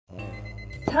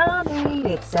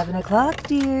Tommy, it's 7 o'clock,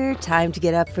 dear. Time to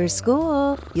get up for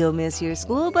school. You'll miss your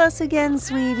school bus again,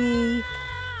 sweetie.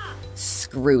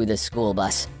 Screw the school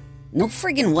bus. No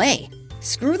friggin' way.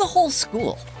 Screw the whole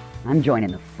school. I'm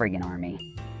joining the friggin'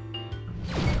 army.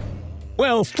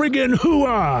 Well, friggin'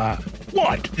 hoo-ah!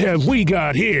 What have we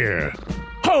got here?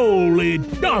 Holy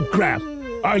dog crap!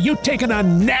 Are you taking a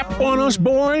nap on us,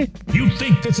 boy? You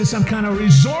think this is some kind of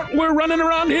resort we're running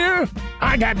around here?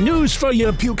 I got news for you,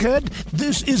 pukehead.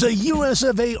 This is a US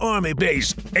of A Army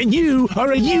base, and you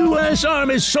are a US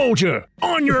Army soldier.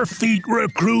 On your feet,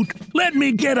 recruit. Let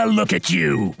me get a look at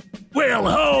you. Well,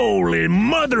 holy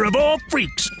mother of all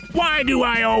freaks! Why do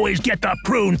I always get the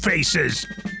prune faces?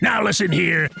 Now listen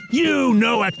here, you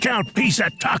no-account piece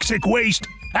of toxic waste.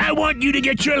 I want you to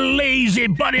get your lazy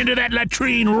butt into that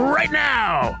latrine right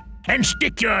now! And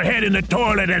stick your head in the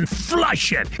toilet and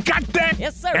flush it. Got that?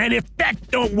 Yes, sir. And if that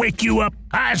don't wake you up,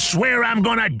 I swear I'm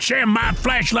gonna jam my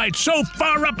flashlight so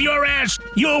far up your ass,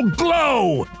 you'll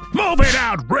glow! Move it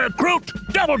out, recruit!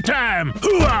 Double time!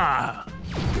 Hoo-ah!